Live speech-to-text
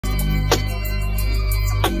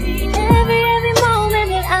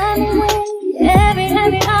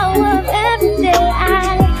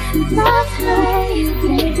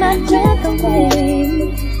my breath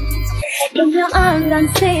away. In your arms I'm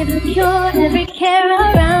safe, secure. Every care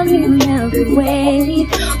around me melts away.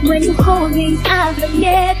 When you hold me, I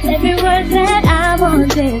forget every word that I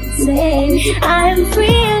wanted to say. I am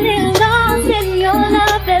freely lost in your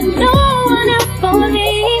love. There's no one else for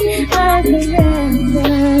me. I surrender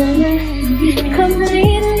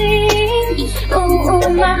completely. Oh,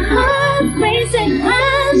 my heart's racing,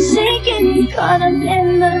 I'm shaking, caught up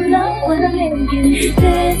in the love we're making.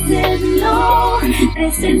 This is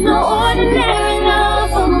no ordinary love.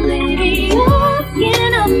 Oh baby,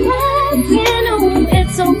 walking up, walking on.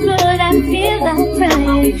 It's so good, I feel like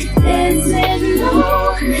crying. This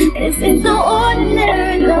is no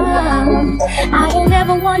ordinary love. I don't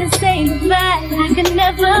ever wanna say goodbye. I can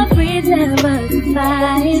never breathe, never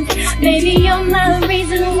survive. Baby, you're my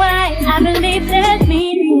reason why I believe there's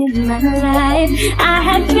meaning in my life. I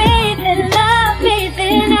have faith in love, faith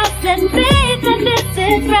in us, and faith that this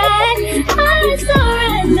is right. I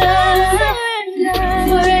surrender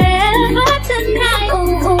forever tonight.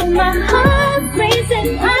 Oh, my heart's racing,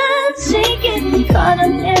 I'm shaking, caught up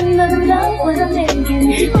in the love we're making.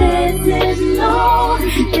 This is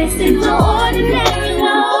no ordinary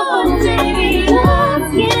love. Oh baby,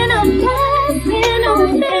 walking up, walking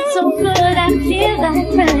on. It's so good, I feel like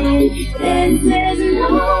crying.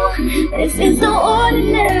 This is no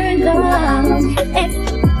ordinary love. It's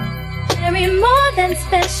very more than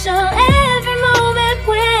special. Every moment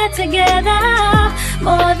we're together,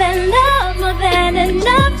 more than love, more than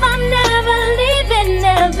enough. I'm never leaving,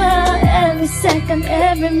 never. Every second,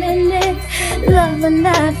 every minute, love and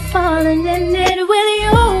not falling in it with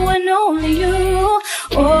you and only you.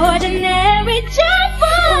 Ordinary, just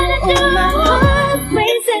wanna do. My heart's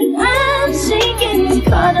racing, I'm shaking,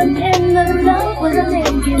 caught up in the love we're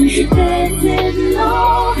making. This is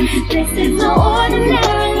no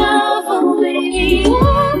ordinary love. Oh baby,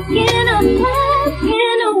 walking up,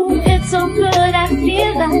 walking on. It's so good, I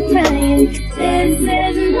feel like crying.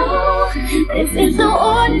 This is no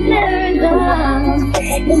ordinary love.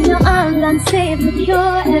 In your arms I'm safe,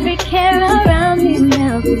 secure. Every care around me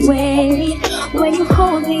melts away. When you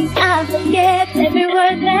hold me, I forget every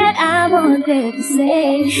word that I wanted to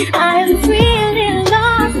say. I am really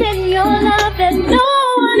lost in your love. There's no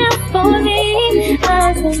one else for me.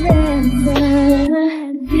 I surrender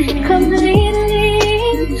completely.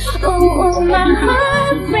 Oh, my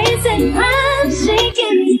heart's racing, I'm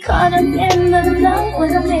shaking, caught up in the love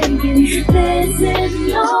we're making. This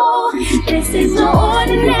is no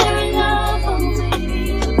ordinary